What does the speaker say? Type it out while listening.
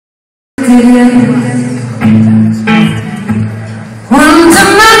One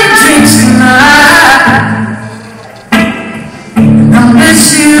too many drinks tonight. I miss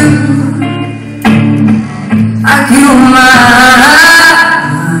you like you're mine.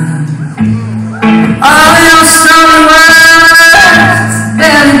 All your summer words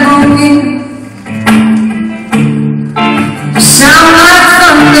barely broken. You sound like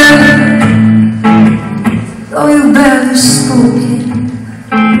thunder, though you barely spoken.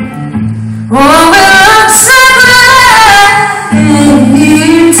 Oh, we look so good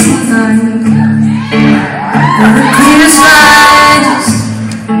here tonight, but the clearest light just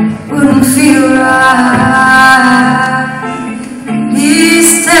wouldn't feel right. He's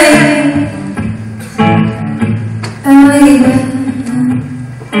staying and leaving,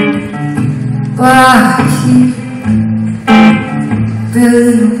 but I keep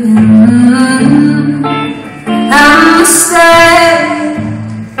believing I'm staying.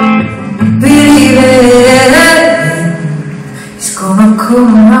 He's gonna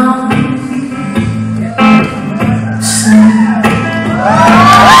come around soon.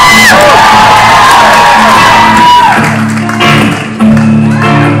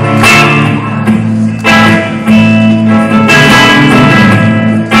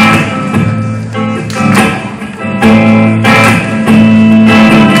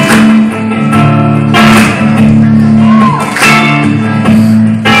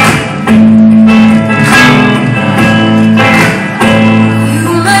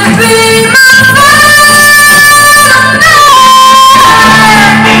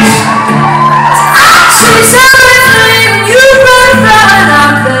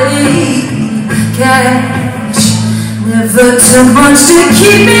 Never too much to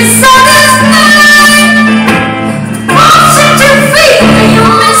keep me satisfied. Watching your feet when you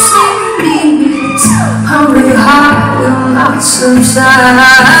miss me, leaves hungry heart will not subside.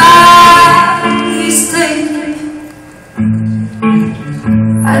 He's thinking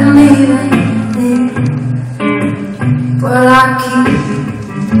I'm leaving, but I keep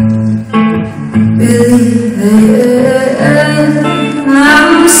believing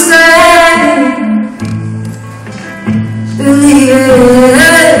I'm staying.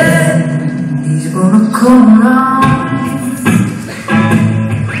 He's gonna come around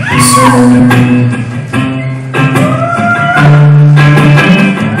soon.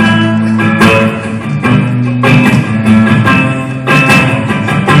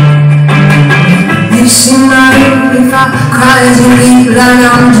 You see my look if I cry as you leave, like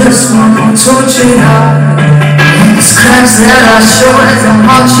I'm just one more tortured heart. These cracks that I show as I'm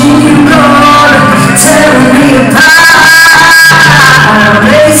watching you go, tearing me apart.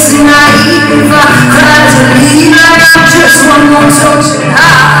 Racing naive if I cry to leave, like I'm just one more tortured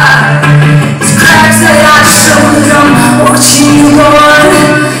heart. These cracks that I show as I'm watching you go,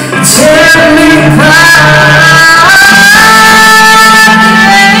 tearing me apart.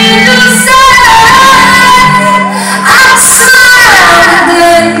 Angels said I'd smile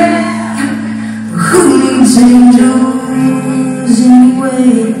today, but who needs angels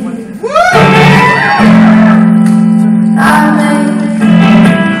anyway?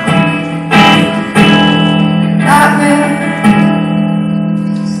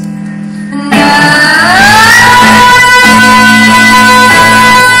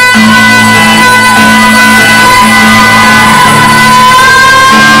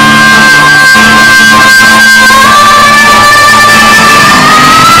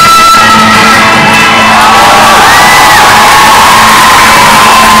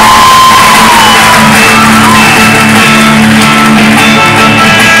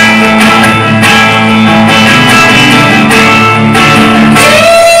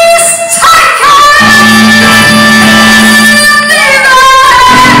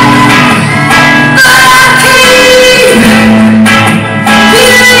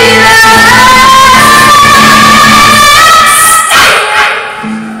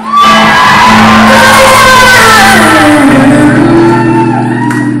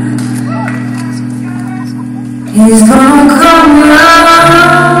 He's gonna come around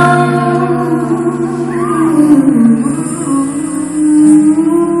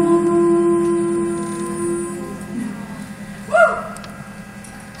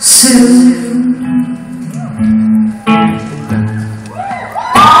soon.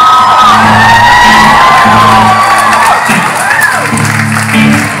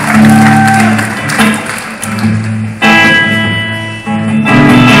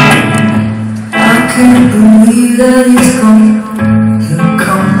 I can't believe that he's gone.